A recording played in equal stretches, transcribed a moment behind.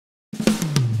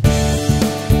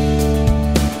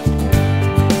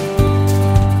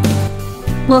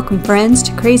Welcome, friends,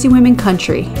 to Crazy Women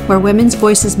Country, where women's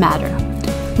voices matter.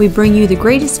 We bring you the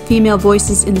greatest female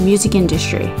voices in the music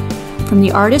industry, from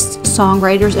the artists,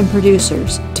 songwriters, and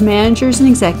producers, to managers and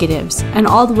executives, and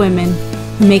all the women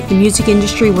who make the music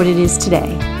industry what it is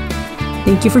today.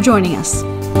 Thank you for joining us.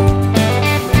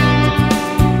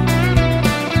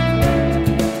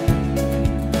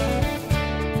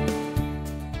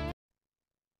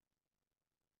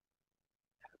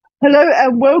 Hello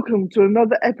and welcome to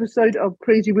another episode of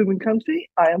Crazy Women Country.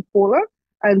 I am Paula,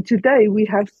 and today we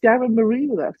have Sharon Marie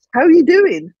with us. How are you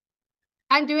doing?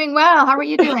 I'm doing well. How are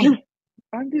you doing?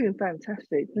 I'm doing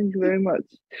fantastic. Thank you very much.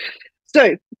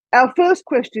 So, our first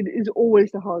question is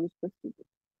always the hardest question.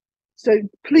 So,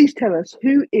 please tell us,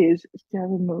 who is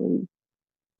Sharon Marie?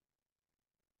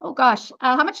 Oh gosh,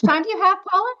 how much time do you have,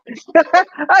 Paula?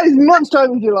 As much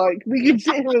time as you like. We can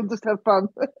sit here and just have fun.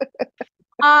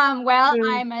 Well,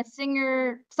 I'm a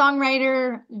singer,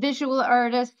 songwriter, visual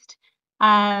artist,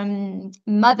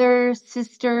 mother,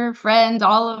 sister, friend,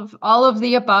 all of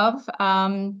the above.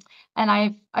 And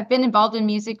I've been involved in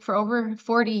music for over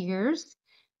 40 years.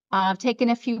 I've taken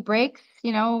a few breaks,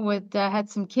 with had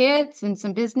some kids and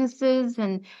some businesses,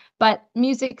 but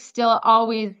music still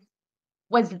always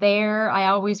was there. I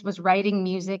always was writing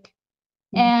music.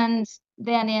 And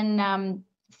then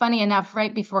funny enough,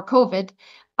 right before COVID,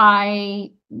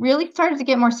 I really started to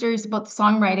get more serious about the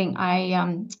songwriting.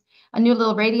 A new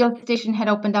little radio station had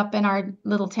opened up in our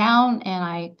little town, and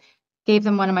I gave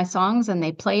them one of my songs, and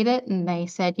they played it, and they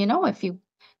said, if you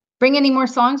bring any more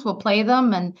songs, we'll play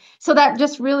them. And so that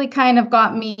just really kind of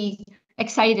got me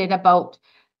excited about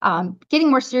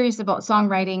getting more serious about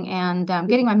songwriting and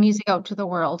getting my music out to the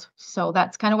world. So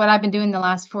that's kind of what I've been doing the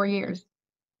last 4 years.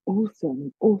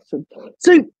 Awesome.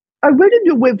 So, I read on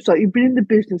your website you've been in the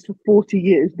business for 40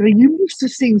 years. Now, you must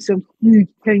have seen some huge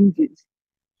changes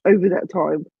over that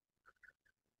time.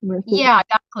 Yeah,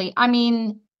 exactly. I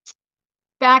mean,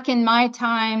 back in my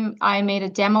time, I made a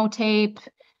demo tape,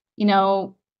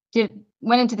 went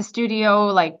into the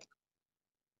studio,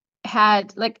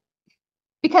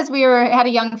 because we had a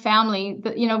young family,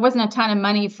 it wasn't a ton of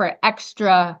money for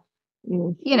extra,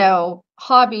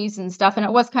 hobbies and stuff. And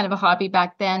it was kind of a hobby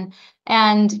back then.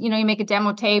 And, you make a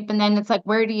demo tape, and then it's like,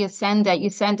 where do you send it? You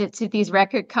send it to these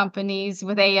record companies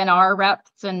with A&R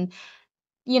reps and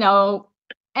now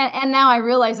I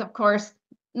realize, of course,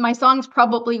 my songs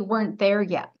probably weren't there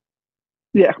yet.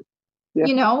 Yeah.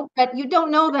 But you don't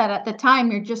know that at the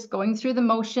time. You're just going through the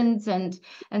motions and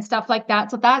stuff like that.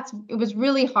 So it was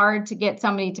really hard to get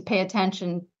somebody to pay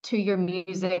attention to your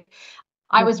music.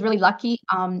 I was really lucky.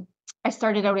 I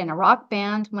started out in a rock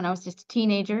band when I was just a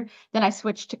teenager. Then I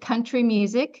switched to country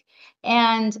music,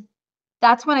 and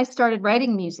that's when I started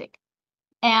writing music.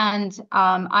 And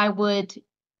I would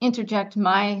interject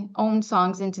my own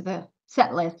songs into the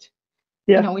set list.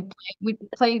 Yeah. We'd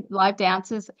play live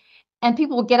dances, and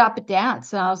people would get up and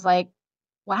dance. And I was like,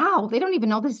 wow, they don't even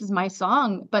know this is my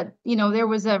song. But, there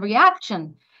was a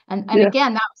reaction. And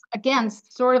again, that was,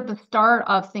 sort of the start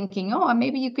of thinking, oh,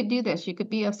 maybe you could do this. You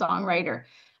could be a songwriter.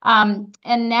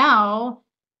 And now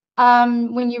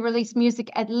when you release music,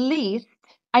 at least,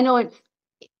 I know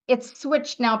it's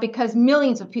switched now because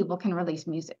millions of people can release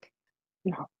music.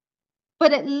 Yeah.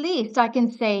 But at least I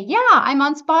can say, yeah, I'm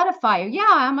on Spotify, or yeah,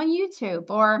 I'm on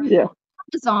YouTube, or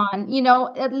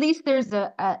Amazon. At least there's an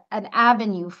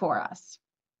avenue for us.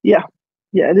 Yeah.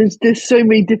 There's so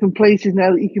many different places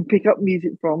now that you can pick up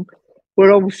music from.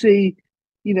 Where obviously,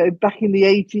 back in the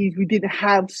 80s, we didn't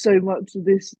have so much of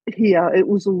this here. It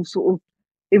was all sort of,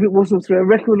 if it wasn't through a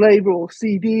record label or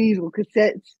CDs or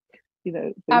cassettes,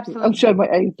 Absolutely. I'm showing my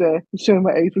age there. I'm showing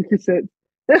my age with cassettes.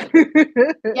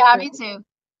 Yeah, me too.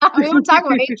 We won't talk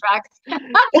about 8-tracks. Yeah,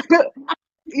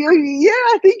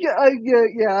 I think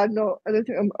I'm not. I don't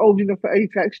think I'm old enough for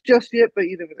 8-tracks just yet, but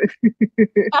you never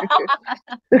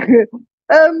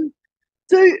know.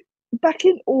 So back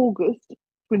in August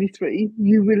 23,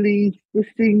 you released the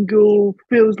single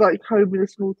 "Feels Like Home in a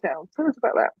Small Town." Tell us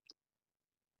about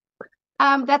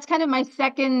that. That's kind of my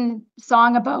second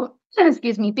song about,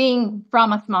 being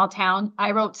from a small town.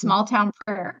 I wrote "Small Town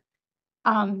Prayer."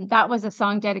 That was a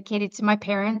song dedicated to my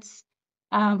parents,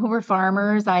 who were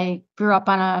farmers. I grew up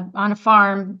on a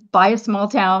farm by a small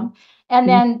town. And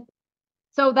then,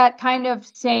 so that kind of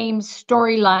same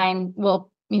storyline will,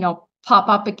 pop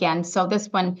up again. So this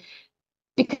one,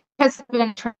 because I've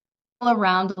been traveling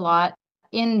around a lot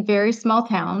in very small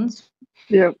towns.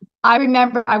 Yeah. I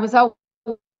remember I was out,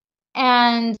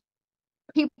 and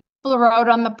people were out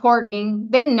on the porch. They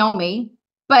didn't know me,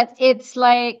 but it's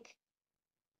like,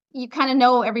 you kind of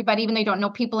know everybody, even though you don't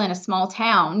know people in a small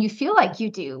town. You feel like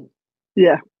you do.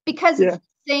 Yeah. Because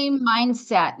same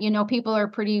mindset. You know, people are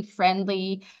pretty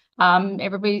friendly.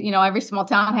 Everybody, you know, every small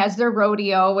town has their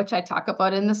rodeo, which I talk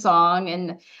about in the song.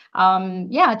 And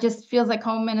yeah, it just feels like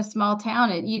home in a small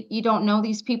town. You don't know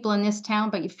these people in this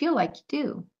town, but you feel like you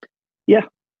do. Yeah,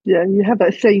 yeah, you have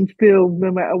that same feel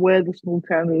no matter where the small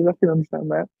town is. I can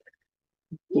understand that.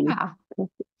 Yeah.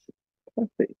 Perfect,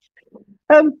 perfect.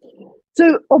 Um,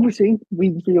 so obviously,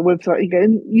 reading through your website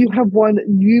again, you have won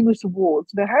numerous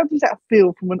awards. Now, how does that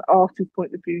feel from an artist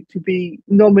point of view to be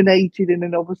nominated and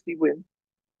then obviously win?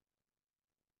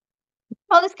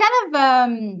 Well, it's kind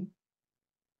of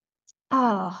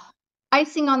oh,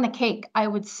 icing on the cake, I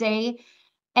would say.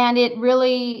 And it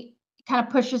really kind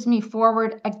of pushes me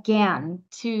forward again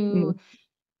Mm, to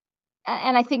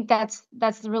and I think that's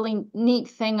the really neat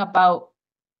thing about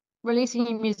releasing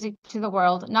your music to the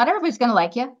world. Not everybody's gonna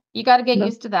like you. You gotta get no,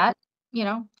 used to that, you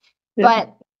know. yeah,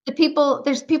 But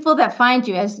there's people that find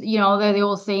you, as you know, the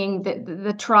old saying that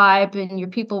the tribe and your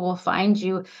people will find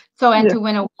you. So, and yeah, to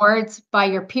win awards by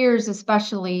your peers,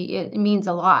 especially, it means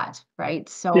a lot, right?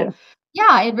 yeah, So,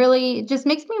 yeah, it just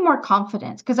makes me more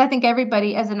confident because I think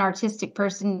everybody, as an artistic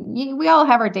person, we all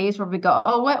have our days where we go,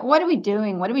 oh, what are we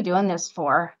doing? What are we doing this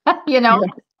for? You know, yeah,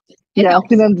 it yeah. I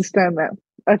can helps. understand that.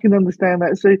 I can understand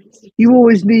that. So you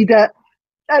always need that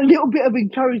little bit of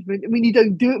encouragement. I mean, you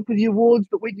don't do it for the awards,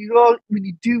 but when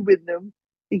you do win them,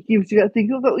 it gives you that thing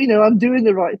of, you know, I'm doing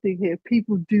the right thing here.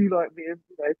 People do like me, and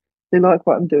you know, they like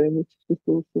what I'm doing, which is just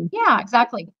awesome. Yeah,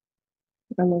 exactly.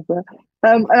 I love that.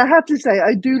 And I have to say,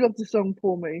 I do love the song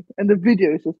 "Pour Me," and the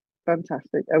video is just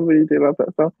fantastic. I really do love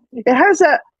that song. It has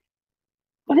that,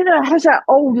 I don't know, it has that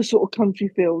older sort of country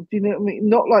feel. Do you know what I mean?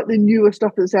 Not like the newer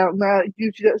stuff that's out now. It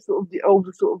gives you that sort of the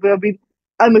older sort of. I mean,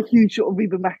 I'm a huge sort of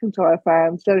Reba McEntire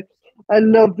fan, so I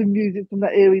love the music from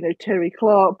that era. You know, Terry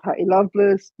Clark, Patti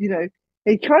Loveless. You know,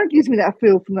 it kind of gives me that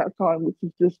feel from that time, which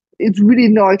is just, it's really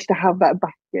nice to have that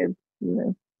back again. You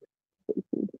know,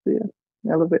 so,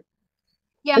 yeah, I love it.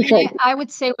 Yeah, and Okay, I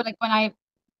would say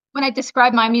when I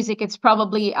describe my music, it's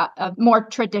probably a more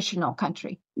traditional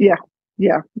country. yeah,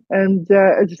 yeah, and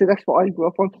as I said, that's what I grew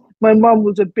up on. My mum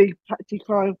was a big Patsy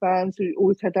Cline fan, so we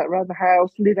always had that around the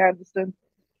house. Lynn Anderson.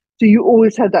 So you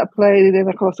always had that playing, and then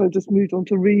of course I just moved on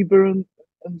to Reba and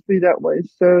through that way.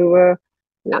 So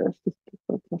yeah, it's just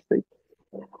fantastic.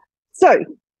 So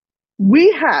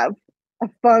we have a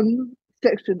fun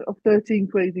section of 13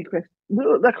 crazy questions.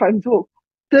 Look, I can't even talk.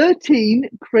 13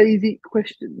 crazy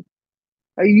questions.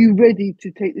 Are you ready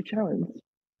to take the challenge?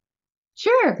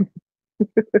 Sure.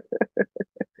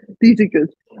 These are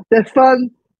good. They're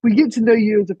fun. We get to know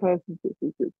you as a person. This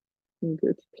is good.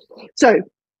 Good. So,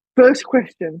 first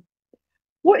question.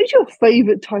 What is your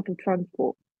favorite type of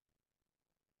transport?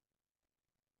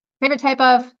 Favorite type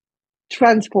of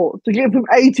Transport. To get from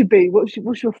A to B,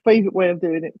 what's your favorite way of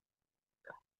doing it?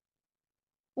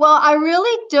 Well, I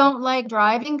really don't like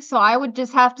driving, so I would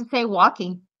just have to say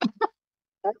walking.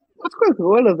 That's quite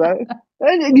cool. I love that.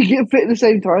 And you get fit at the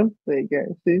same time. There you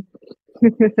go. See?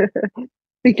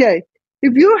 Okay.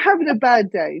 If you're having a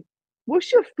bad day,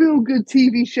 what's your feel good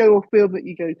TV show or film that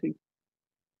you go to?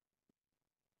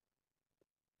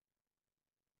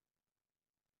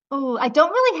 Oh, I don't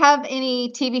really have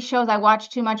any TV shows I watch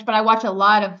too much, but I watch a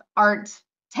lot of art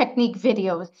technique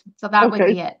videos, so that would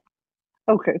Okay. be it.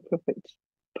 Okay. Perfect.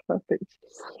 Perfect.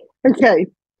 Okay.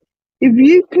 If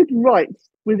you could write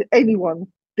with anyone,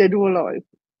 dead or alive,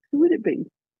 who would it be?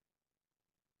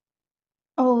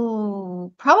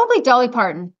 Oh, probably Dolly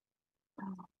Parton.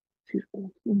 She's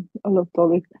awesome. I love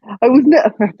Dolly. I was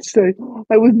never, I have to say,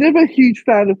 I was never a huge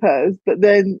fan of hers, but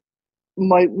then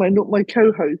my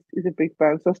co-host is a big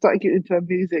fan, so I started getting into her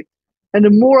music. And the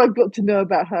more I've got to know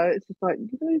about her, it's just like,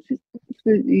 you know, she's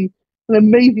absolutely an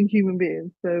amazing human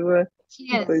being. So She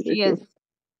it's is. very, very She is.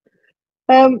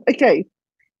 cool. Okay,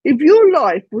 if your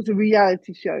life was a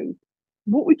reality show,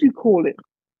 what would you call it?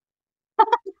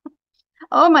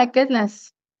 Oh my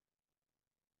goodness.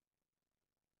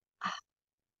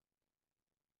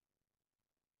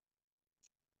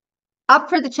 Up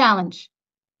for the challenge.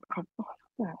 Oh,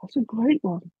 wow, that's a great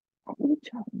one. What a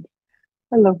challenge.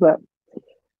 I love that.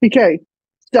 Okay,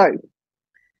 so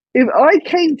if I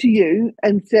came to you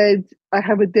and said I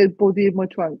have a dead body in my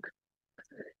trunk,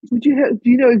 would you have, do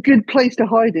you know a good place to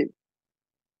hide it?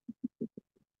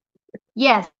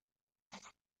 Yes.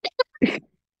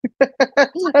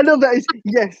 I love that. Is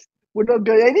yes. We're not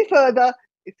going any further.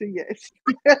 It's a yes.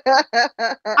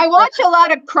 I watch a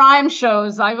lot of crime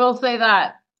shows, I will say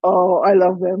that. Oh, I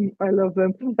love them. I love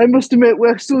them. I must admit,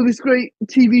 I saw this great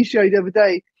TV show the other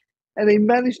day, and they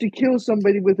managed to kill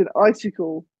somebody with an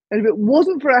icicle. And if it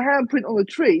wasn't for a handprint on a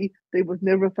tree, they would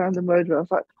never have found the murderer. I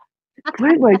was like,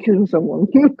 Great way of killing someone.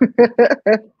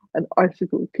 An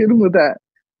icicle. Kill them with that.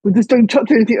 But just don't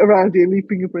touch anything around you and leave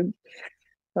fingerprints.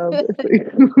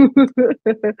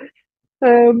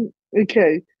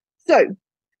 Okay. So,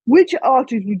 which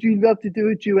artist would you love to do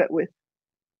a duet with?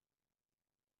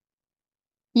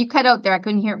 You cut out there. I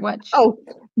couldn't hear what. Oh,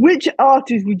 which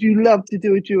artist would you love to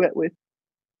do a duet with?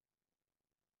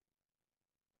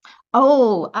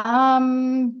 Oh,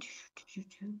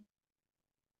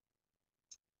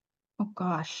 oh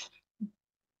gosh.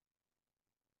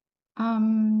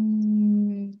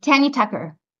 Tanya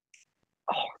Tucker.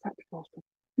 Oh, that's awesome.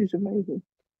 She's amazing.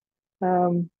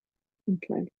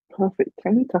 Okay, perfect.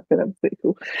 Tanya Tucker, that's pretty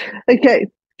cool. Okay,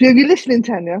 so if you're listening,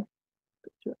 Tanya,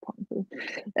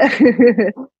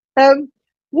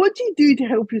 what do you do to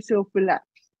help yourself relax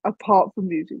apart from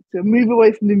music? So move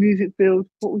away from the music field.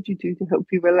 What would you do to help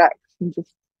you relax and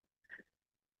just?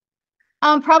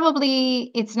 Probably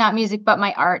it's not music, but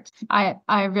my art.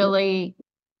 I really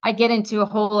I get into a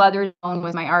whole other zone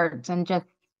with my art, and just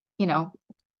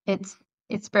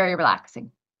it's very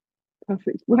relaxing.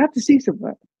 Perfect. We'll have to see some of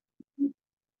that.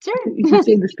 Sure. You can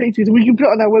see this pictures. We can put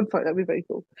it on our website. That'd be very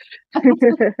cool.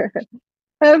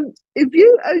 If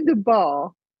you owned a bar,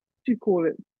 what do you call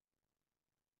it?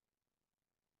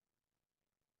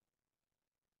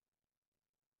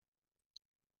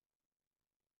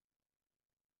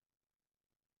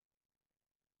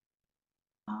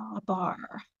 A bar.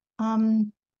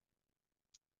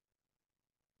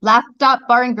 Last Stop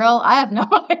Bar and Grill. I have no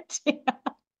idea.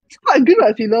 It's quite good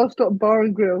actually. Last Stop Bar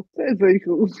and Grill. That is very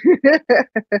cool.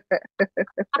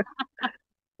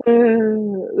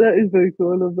 That is very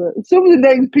cool. I love that. Some of the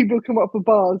names people come up for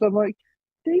bars, I'm like,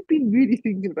 they've been really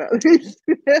thinking about this.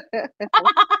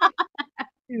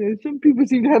 Some people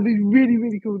seem to have these really,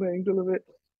 really cool names. I love it.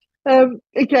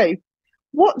 Okay,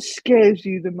 what scares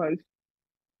you the most?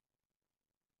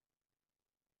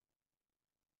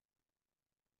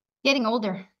 Getting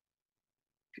older.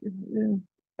 Yeah,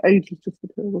 age is just a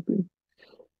terrible thing.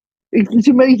 It's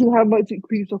amazing how much it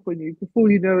creeps up on you.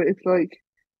 Before you know it, it's like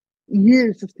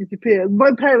years just disappear.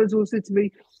 My parents all said to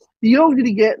me, the older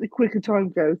you get, the quicker time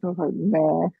goes. I was like,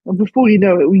 nah. And before you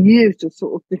know it, years just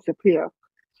sort of disappear.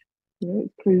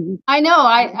 It's crazy. I know.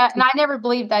 And I never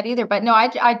believed that either. But no,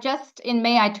 I just in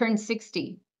May I turned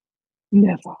 60.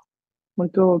 Never. My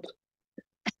God.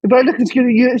 If I look at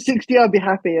you at 60, I'd be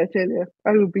happy. I tell you,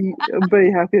 I'm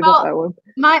very happy about that one.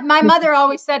 My mother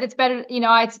always said it's better.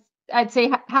 I'd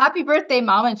say happy birthday,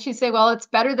 Mom, and she'd say, well, it's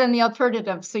better than the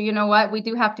alternative. So you know what? We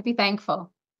do have to be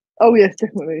thankful. Oh yes,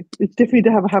 definitely. It's definitely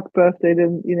to have a happy birthday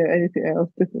than anything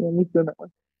else. Definitely, we've done that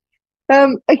one.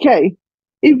 Okay.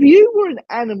 If you were an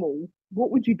animal,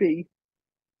 what would you be?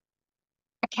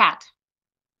 A cat.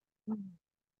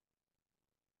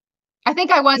 I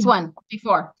think I was one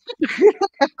before.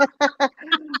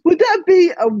 Would that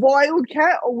be a wild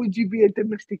cat or would you be a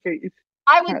domesticated?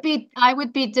 I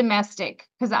would be domestic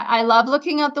because I love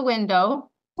looking out the window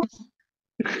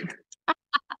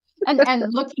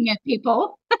and looking at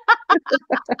people.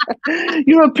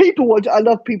 You're a people watcher. I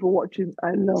love people watching.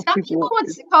 Some people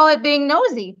would call it being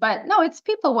nosy, but no, it's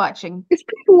people watching. It's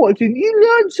people watching. You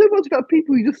learn so much about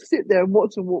people. You just sit there and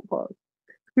watch them walk past.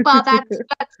 Well, that's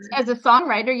as a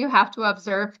songwriter, you have to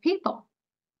observe people.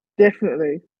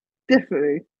 Definitely. See,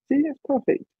 that's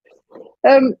perfect.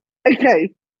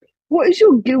 Okay. What is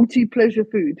your guilty pleasure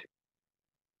food?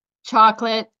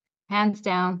 Chocolate, hands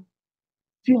down.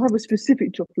 Do you have a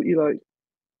specific chocolate you like?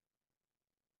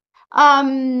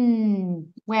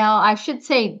 Well, I should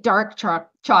say dark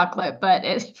chocolate, but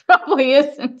it probably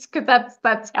isn't because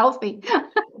that's healthy.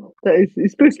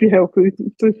 It's supposed to be healthy. It's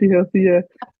supposed to be healthy, yeah.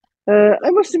 I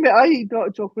must admit, I eat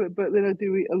dark chocolate, but then I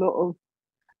do eat a lot of.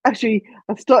 Actually,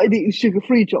 I've started eating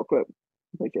sugar-free chocolate.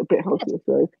 Make it a bit healthier,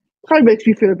 so kind of makes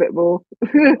me feel a bit more,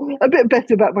 a bit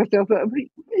better about myself. I'm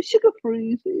like, it's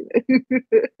sugar-free,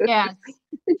 Yes.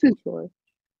 It's just fine.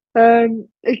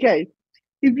 Okay,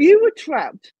 if you were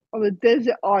trapped on a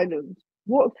desert island,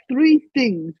 what 3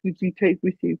 things would you take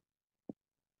with you?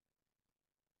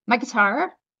 My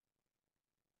guitar.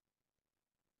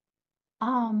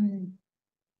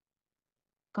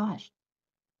 Gosh,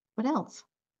 what else?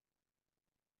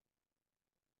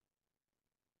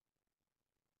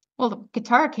 Well, the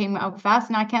guitar came out fast,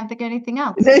 and I can't think of anything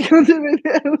else. That's funny.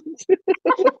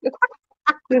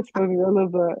 I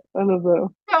love that.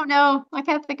 Oh no, I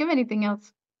can't think of anything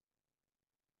else.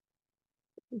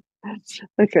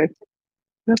 Okay, I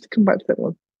have to come back to that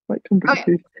one. Might come back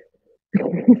Okay.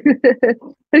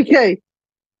 to. Okay.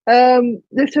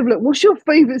 Let's have a look. What's your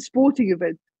favourite sporting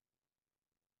event?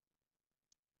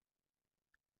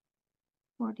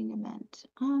 Sporting event.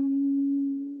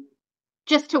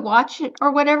 just to watch it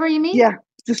or whatever you mean? Yeah,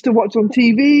 just to watch on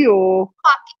TV or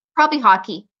Probably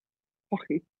hockey.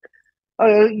 hockey.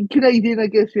 Canadian, I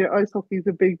guess. Yeah, ice hockey is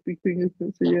a big thing, isn't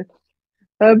it? So yeah.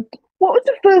 What was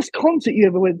the first concert you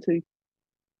ever went to?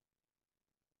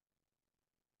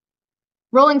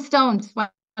 Rolling Stones when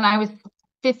I was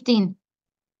 15.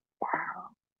 Wow,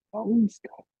 Rolling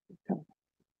Stones.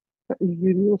 That is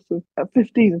really awesome. At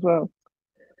 15 as well.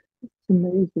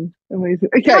 Amazing, amazing.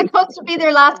 You were Okay. supposed to be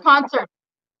their last concert.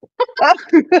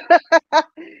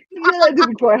 Yeah, that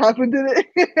didn't quite happen, did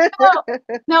it?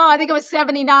 No, I think it was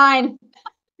 79.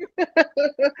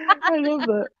 I love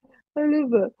that. I love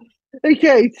that.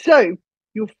 Okay, so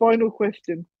your final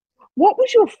question. What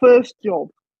was your first job?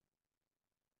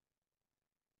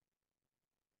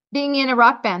 Being in a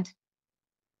rock band.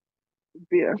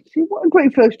 Yeah, see, what a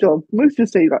great first job. Most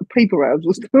just say like paper rounds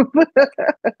or stuff.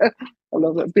 I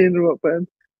love that, being in a rock band.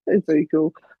 It's very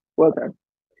cool. Well done.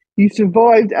 You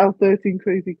survived our 13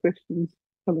 crazy questions.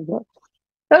 I love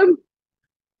that.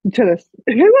 Tell us,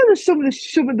 who are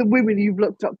some of the women you've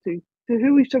looked up to? So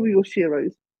who are some of your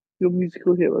heroes, your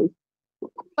musical heroes?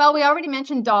 Well, we already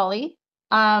mentioned Dolly.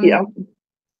 Yeah,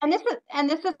 And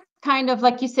this is kind of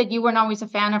like you said, you weren't always a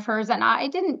fan of hers, and I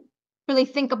didn't really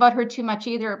think about her too much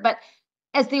either. But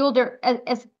as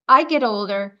I get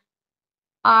older,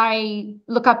 I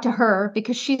look up to her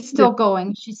because she's yeah, still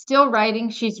going. She's still writing.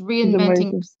 She's she's reinventing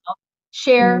amazing. herself.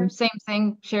 Cher, Mm, same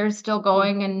thing. Cher's still mm,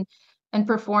 going and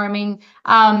performing.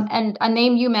 And a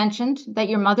name you mentioned that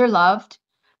your mother loved.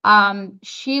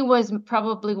 She was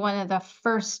probably one of the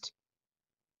first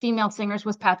female singers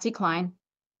was Patsy Cline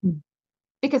mm,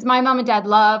 because my mom and dad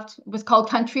loved it was called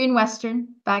country and western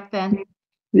back then.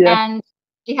 yeah, And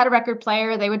they had a record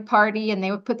player, they would party and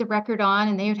they would put the record on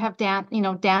and they would have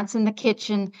dance in the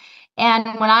kitchen. And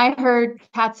when I heard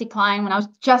Patsy Cline when I was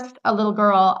just a little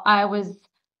girl, I was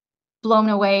blown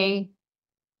away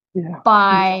yeah,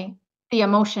 by the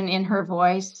emotion in her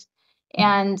voice.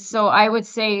 And so I would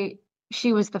say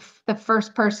she was the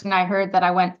first person I heard that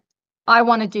I went, I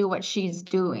want to do what she's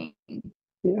doing.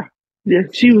 yeah, yeah.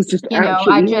 She was just I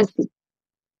absolutely just, awesome.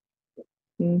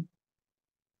 Mm,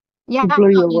 yeah, she'll blow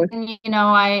you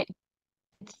away.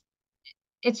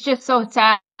 it's just so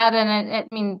sad. And I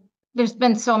mean, there's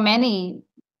been so many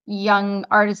young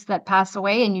artists that pass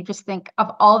away, and you just think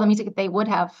of all the music that they would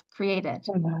have created.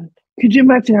 I know. Could you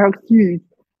imagine how huge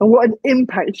and what an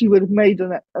impact she would have made on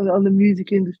that on the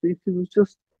music industry? She was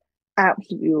just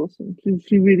absolutely awesome.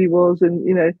 She really was, and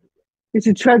it's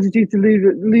a tragedy to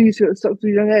lose her at such a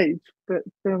young age. But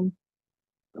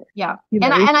Yeah, and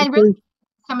it's I just really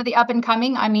some of the up and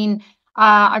coming. I mean,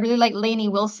 I really like Lainey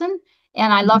Wilson,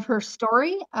 and I love her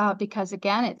story because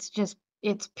again,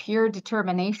 it's pure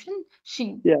determination.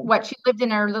 yeah, She lived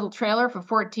in her little trailer for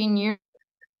 14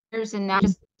 years, and now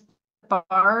just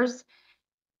bars,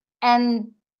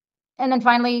 and and then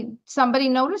finally somebody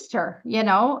noticed her,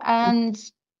 and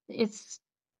it's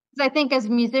I think as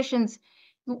musicians,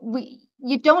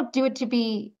 you don't do it to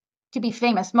be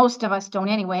famous. Most of us don't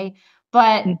anyway,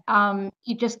 but mm,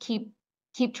 you just keep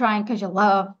trying because you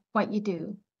love what you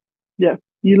do. yeah.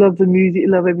 You love the music, you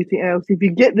love everything else. If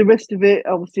you get the rest of it,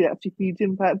 obviously that's a huge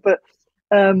impact. But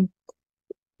um,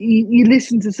 you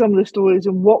listen to some of the stories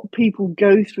and what people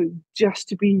go through just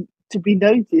to be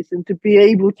noticed and to be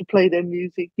able to play their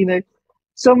music.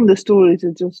 Some of the stories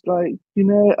are just like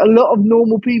a lot of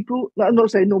normal people. I'm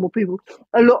not saying normal people.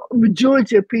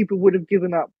 Majority of people would have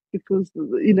given up because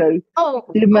the Oh,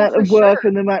 amount for of work sure.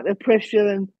 and the amount of pressure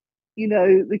and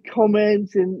the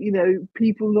comments and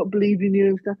people not believing you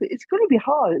and stuff. It's going to be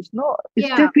hard. It's Yeah.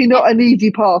 definitely not an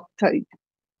easy path to take.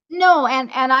 No,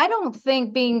 and I don't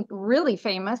think being really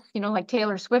famous, like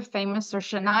Taylor Swift famous or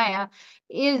Shania,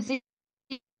 is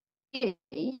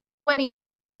when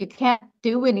you can't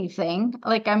do anything.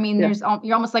 Like, I mean, Yeah.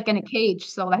 you're almost like in a cage.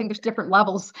 So I think there's different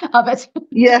levels of it.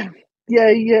 Yeah,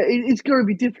 yeah. It's going to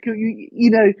be difficult.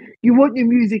 You want your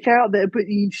music out there, but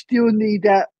you still need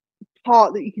that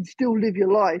part that you can still live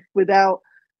your life without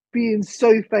being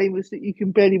so famous that you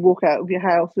can barely walk out of your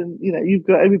house, and you've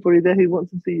got everybody there who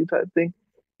wants to see you type thing.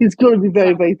 It's going to be very,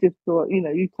 Exactly. very difficult.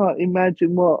 You can't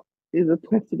imagine what the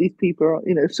pressure these people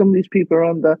are. Some of these people are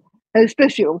under, and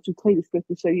especially obviously Taylor Swift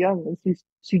is so young, and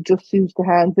she just seems to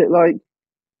handle it like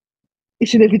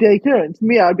it's an everyday occurrence.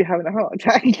 Me, I'd be having a heart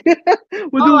attack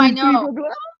with Oh, all I these know. people.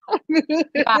 I'd be like,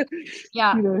 Yeah.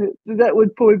 Yeah. that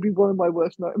would probably be one of my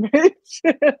worst nightmares.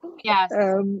 Yes.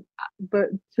 But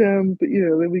there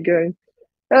we go.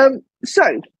 So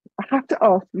I have to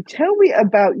ask you, tell me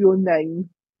about your name.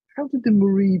 How did the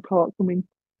Marie part come in?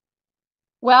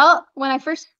 Well, when I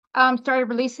first started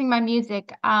releasing my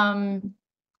music,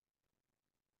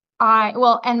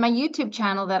 and my YouTube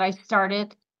channel that I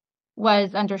started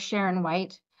was under Sharon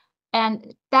White,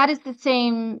 and that is the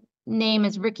same name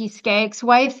as Ricky Skaggs'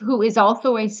 wife, who is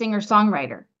also a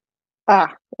singer-songwriter.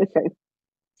 Ah, okay.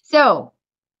 So,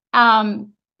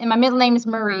 and my middle name is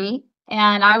Marie,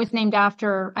 and I was named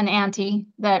after an auntie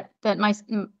that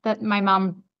my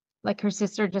mom, like her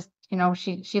sister, just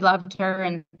she loved her,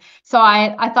 and so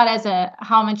I thought as a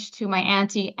homage to my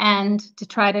auntie and to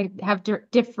try to have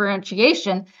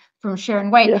differentiation from Sharon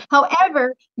White. Yeah.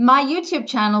 However, my YouTube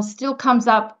channel still comes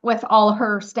up with all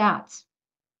her stats.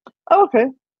 Oh, okay.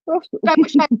 That's I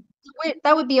wish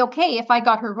that would be okay if I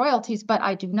got her royalties, but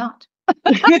I do not.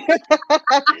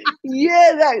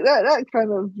 Yeah, that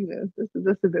kind of,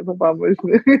 that's a bit of a bummer,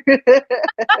 isn't it?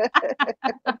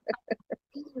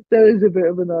 That is a bit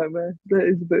of a nightmare. That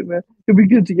is a bit of a. It'd be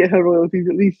good to get her royalties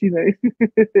at least,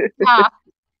 Yeah.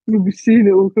 You'll be seeing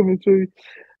it all coming through.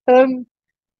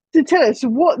 So tell us,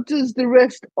 what does the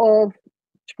rest of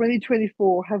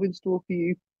 2024 have in store for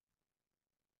you?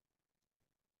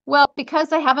 Well,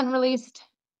 because I haven't released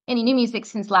any new music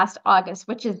since last August,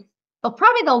 which is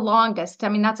probably the longest. I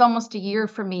mean, that's almost a year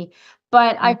for me.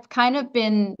 But I've kind of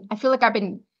I feel like I've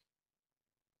been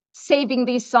saving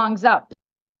these songs up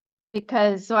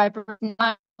because I've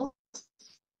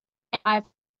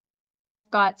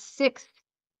got 6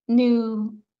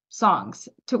 new songs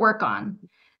to work on.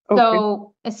 Okay.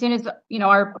 So as soon as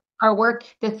our work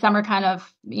this summer kind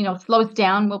of slows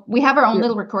down, we have our own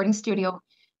little recording studio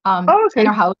okay. in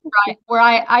our house where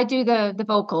I do the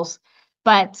vocals.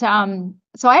 But so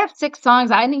I have 6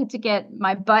 songs. I need to get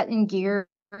my butt in gear.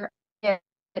 I'm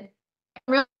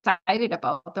really excited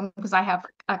about them because I have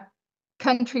a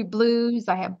country blues,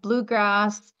 I have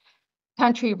bluegrass,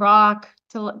 country rock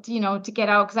to get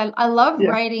out because I love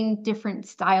writing different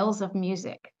styles of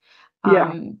music.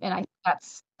 And I think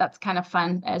that's kind of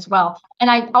fun as well. And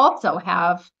I also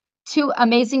have 2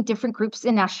 amazing different groups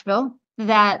in Nashville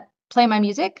that play my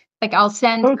music. Like I'll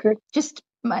send just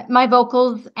my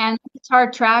vocals and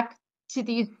guitar track to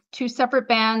these 2 separate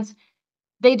bands.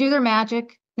 They do their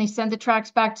magic. They send the tracks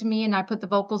back to me and I put the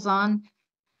vocals on.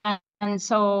 And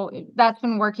so that's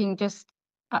been working just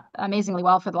amazingly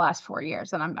well for the last 4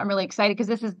 years. And I'm really excited because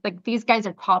this is like, these guys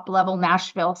are top level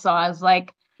Nashville. So I was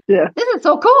like, this is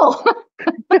so cool.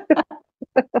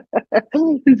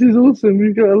 This is awesome.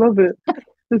 You've got to love it.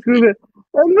 That's great.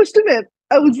 I must admit,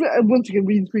 I was once again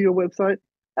reading through your website.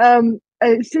 And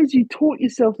it says you taught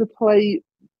yourself to play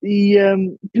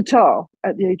the guitar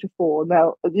at the age of 4.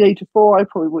 Now, at the age of 4, I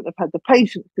probably wouldn't have had the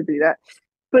patience to do that.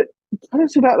 But tell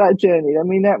us about that journey. I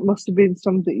mean, that must have been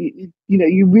something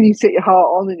you really set your heart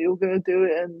on, and you're going to do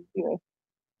it, and.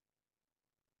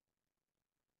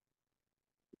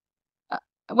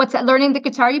 What's that? Learning the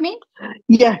guitar, you mean?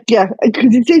 Yeah.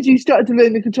 Because it says you started to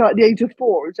learn the guitar at the age of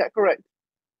 4. Is that correct?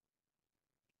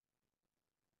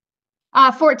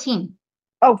 14.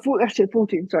 Oh, actually,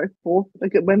 14. Sorry, 4. I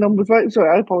get my numbers right. Sorry,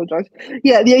 I apologize.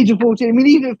 Yeah, at the age of 14. I mean,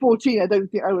 even at 14, I don't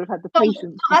think I would have had the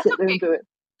patience to sit there and do it.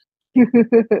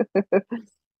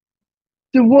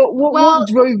 So what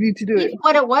drove you to do it?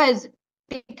 What it was,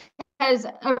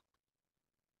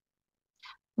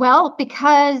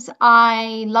 because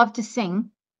I love to sing.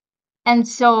 And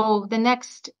so the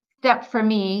next step for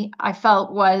me, I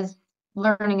felt, was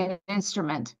learning an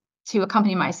instrument to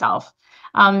accompany myself.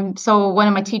 So one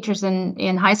of my teachers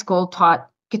in high school taught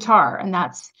guitar, and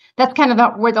that's kind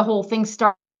of where the whole thing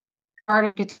started.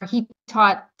 Guitar. He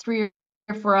taught 3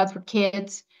 or 4 other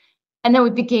kids, and then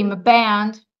we became a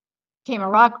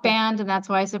rock band, and that's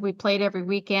why I said we played every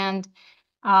weekend.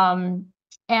 And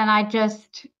I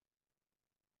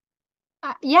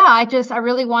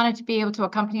really wanted to be able to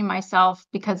accompany myself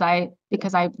because I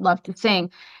love to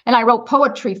sing, and I wrote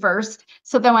poetry first.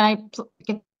 So then when I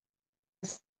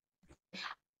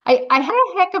had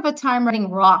a heck of a time writing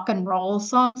rock and roll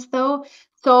songs though.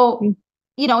 So, in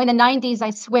the 90s, I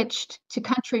switched to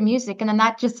country music, and then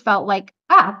that just felt like,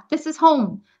 this is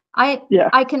home.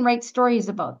 I can write stories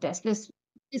about this. This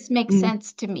makes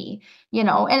sense to me,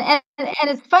 and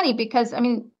it's funny because, I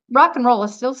mean, rock and roll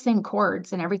is still the same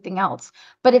chords and everything else,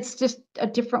 but it's just a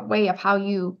different way of how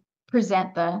you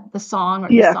present the song or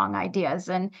the song ideas.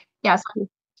 And so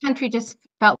country just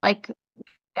felt like,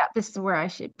 this is where I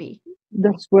should be.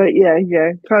 That's where,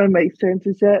 kind of makes sense.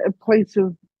 It's a place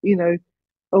of,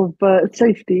 of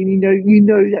safety, and you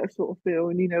know that sort of feel,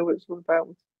 and you know what it's all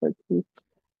about.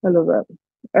 I love that.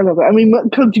 I mean,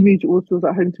 country music also feels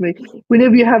at home to me.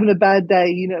 Whenever you're having a bad day,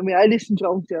 I mean, I listen to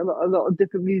obviously a lot of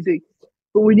different music,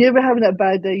 but when you're ever having that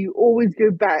bad day, you always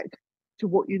go back to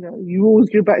what you know. You always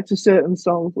go back to certain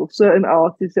songs or certain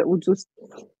artists that will just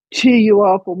cheer you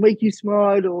up or make you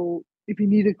smile or if you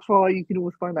need a cry, you can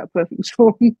always find that perfect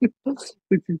song, which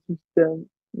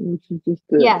is just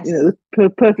Yes. the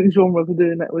perfect genre for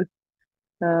doing that with.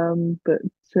 But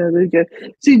there you go.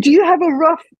 So, do you have a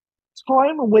rough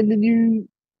time on when the new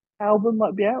album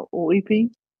might be out or EP?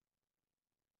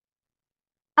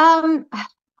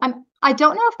 I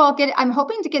don't know if I'll get it. I'm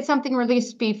hoping to get something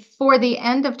released before the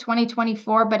end of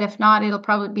 2024, but if not, it'll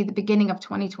probably be the beginning of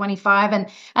 2025. And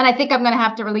I think I'm going to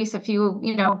have to release a few,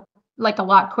 like a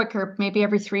lot quicker, maybe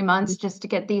every 3 months, just to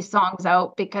get these songs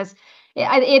out, because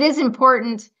it is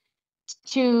important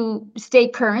to stay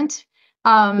current.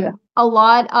 A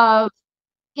lot of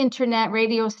internet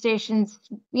radio stations,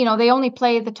 they only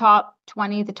play the top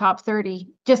 20, the top 30,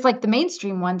 just like the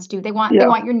mainstream ones do. They want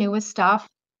your newest stuff,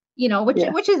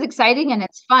 which is exciting and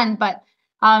it's fun, but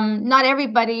not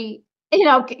everybody,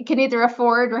 can either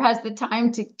afford or has the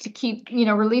time to keep,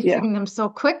 releasing them so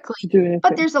quickly.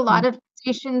 But there's a lot of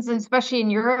stations, and especially in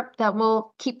Europe, that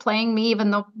will keep playing me,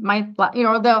 even though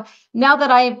now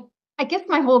that I guess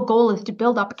my whole goal is to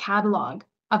build up a catalog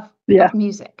of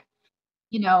music.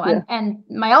 And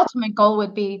my ultimate goal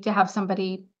would be to have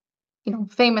somebody,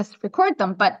 famous record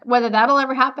them. But whether that'll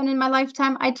ever happen in my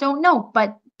lifetime, I don't know.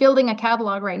 But building a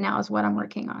catalog right now is what I'm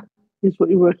working on. Is what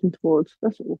you're working towards.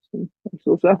 That's awesome. That's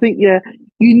awesome. I think you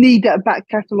need that back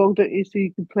catalogue, don't you? So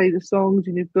you can play the songs,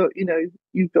 and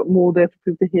you've got more there for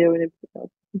people to hear and everything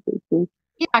else. It's cool.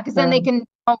 Yeah, because then they can.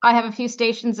 I have a few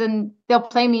stations, and they'll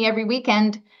play me every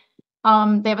weekend.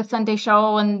 They have a Sunday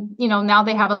show, and now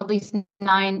they have at least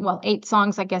 8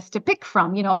 songs, I guess, to pick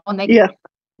from. And they get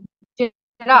it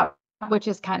up, which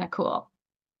is kind of cool.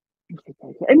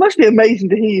 It must be amazing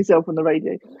to hear yourself on the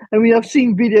radio. I mean, I've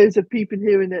seen videos of people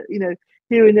hearing it,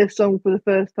 hearing their song for the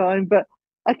first time, but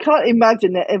I can't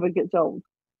imagine that ever gets old.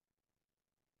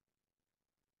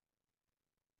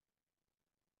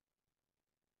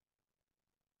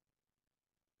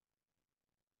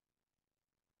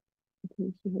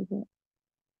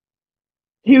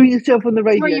 Hearing yourself on the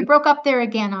radio. Sorry, you broke up there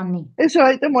again on me. It's all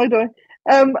right, don't mind.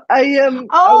 I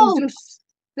was just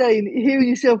saying, hearing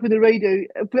yourself on the radio.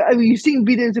 I mean, you've seen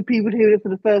videos of people hearing it for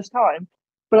the first time,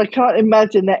 but I can't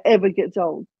imagine that ever gets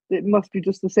old. It must be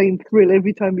just the same thrill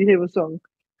every time you hear a song.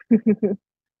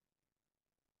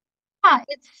 Yeah,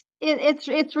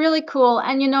 it's really cool.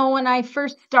 And when I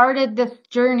first started this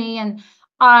journey, and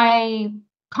I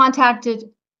contacted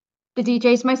the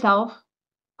DJs myself,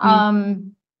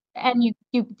 and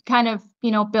you kind of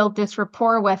build this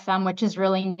rapport with them, which is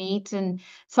really neat. And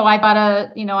so I've got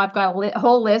a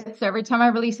whole list. So every time I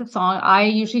release a song, I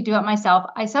usually do it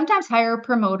myself. I sometimes hire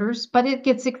promoters, but it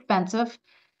gets expensive,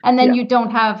 and then you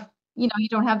don't have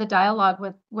the dialogue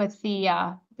with the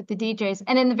DJs.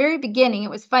 And in the very beginning, it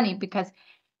was funny because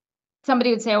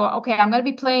somebody would say, well, okay, I'm going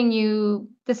to be playing you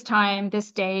this time,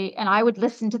 this day. And I would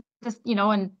listen to this,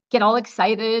 and get all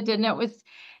excited.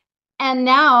 And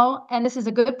now, and this is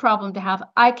a good problem to have,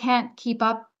 I can't keep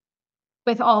up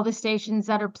with all the stations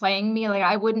that are playing me. Like,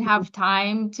 I wouldn't have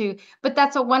time to, but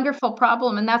that's a wonderful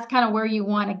problem. And that's kind of where you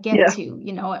want to get to,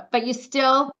 but you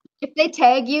still, if they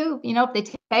tag you, if they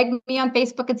tag me on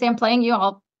Facebook and say I'm playing you,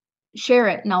 I'll share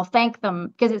it and I'll thank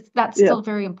them, because that's still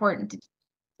very important.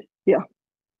 Yeah.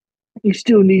 You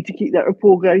still need to keep that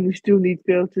rapport going. You still need to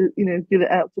be able to, get it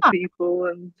out to people.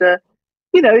 And,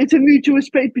 it's a mutual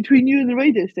respect between you and the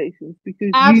radio stations,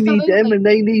 because you need them and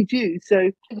they need you. So,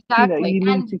 exactly. you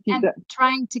need to keep that.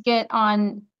 Trying to get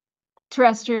on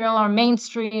terrestrial or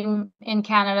mainstream in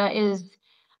Canada is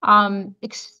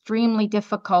extremely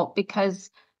difficult, because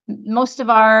most of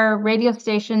our radio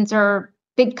stations are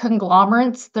big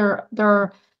conglomerates. They're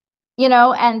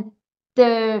and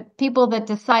the people that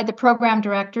decide, the program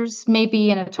directors, may be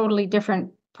in a totally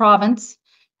different province,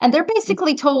 and they're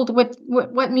basically told what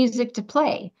music to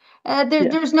play.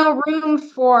 There's no room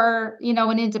for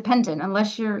an independent,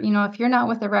 unless you're if you're not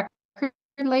with a record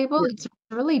label. It's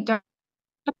really dark.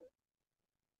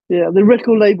 Yeah, the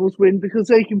record labels win because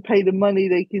they can pay the money.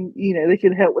 They can they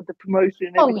can help with the promotion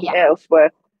and everything else.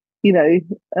 Where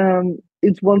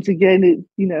it's once again it's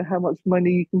how much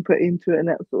money you can put into it and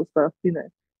that sort of stuff.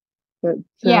 But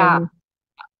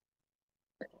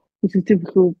which is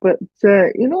difficult. But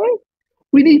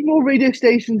we need more radio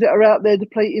stations that are out there to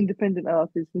play independent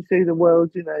artists and show the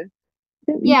world. And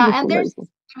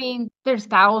there's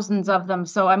thousands of them.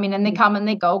 So and they come and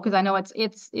they go, because I know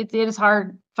it is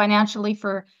hard financially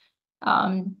for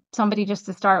somebody just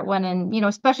to start one, and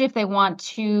especially if they want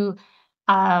to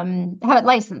have it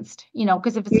licensed.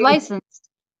 Because if it's licensed,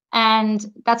 and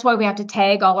that's why we have to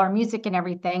tag all our music and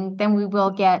everything, then we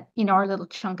will get our little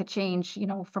chunk of change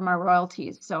from our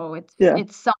royalties. So it's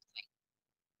something.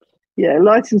 Yeah,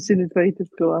 licensing is very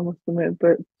difficult, I must admit.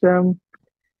 But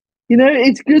you know,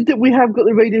 it's good that we have got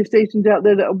the radio stations out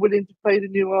there that are willing to play the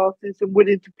new artists and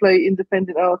willing to play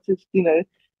independent artists. You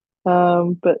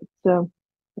know, but very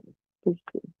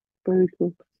cool. Very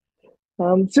cool.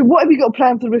 So, what have you got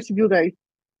planned for the rest of your day?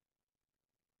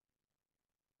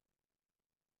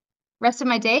 Rest of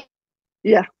my day?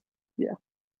 Yeah, yeah.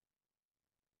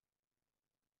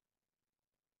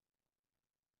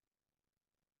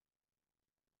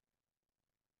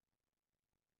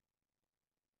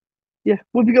 Yeah.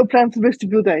 What have you got planned for the rest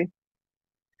of your day?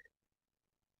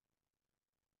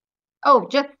 Oh,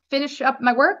 just finish up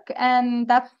my work, and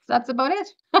that's about it.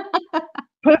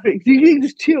 Perfect. You can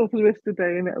just chill for the rest of the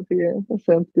day, and that'll be it. That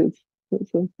sounds good. That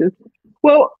sounds good.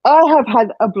 Well, I have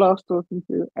had a blast talking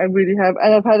to you. I really have,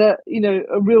 and I've had a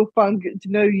real fun getting to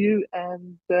know you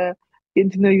and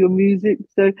getting to know your music.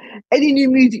 So, any new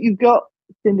music you've got,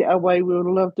 send it our way. We would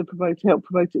love to help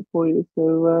promote it for you.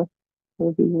 So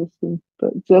that'll be awesome.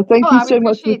 But thank you I so would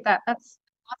much. appreciate that. That's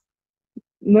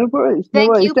No worries. No Thank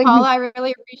worries. you, Thank Paul. you. I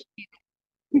really appreciate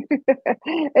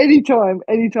it. Anytime.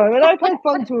 And I've had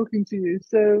fun talking to you.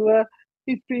 So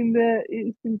it's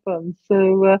been fun.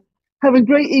 So have a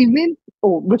great evening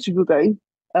or rest of your day.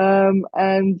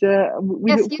 And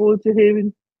we Yes, look forward to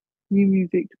hearing new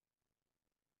music.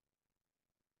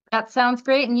 that sounds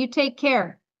great, and you take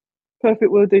care.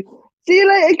 Perfect, will do. See you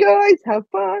later, guys. Have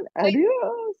fun.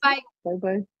 Adios. Bye. Bye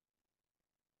bye.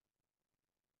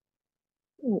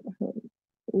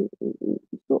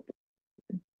 Stop.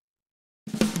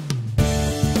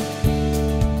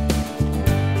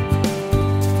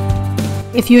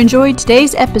 If you enjoyed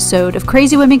today's episode of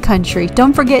Crazy Women Country,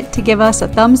 don't forget to give us a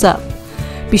thumbs up.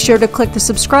 Be sure to click the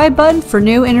subscribe button for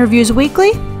new interviews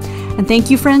weekly. And thank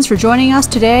you, friends, for joining us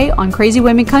today on Crazy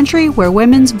Women Country, where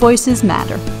women's voices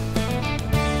matter.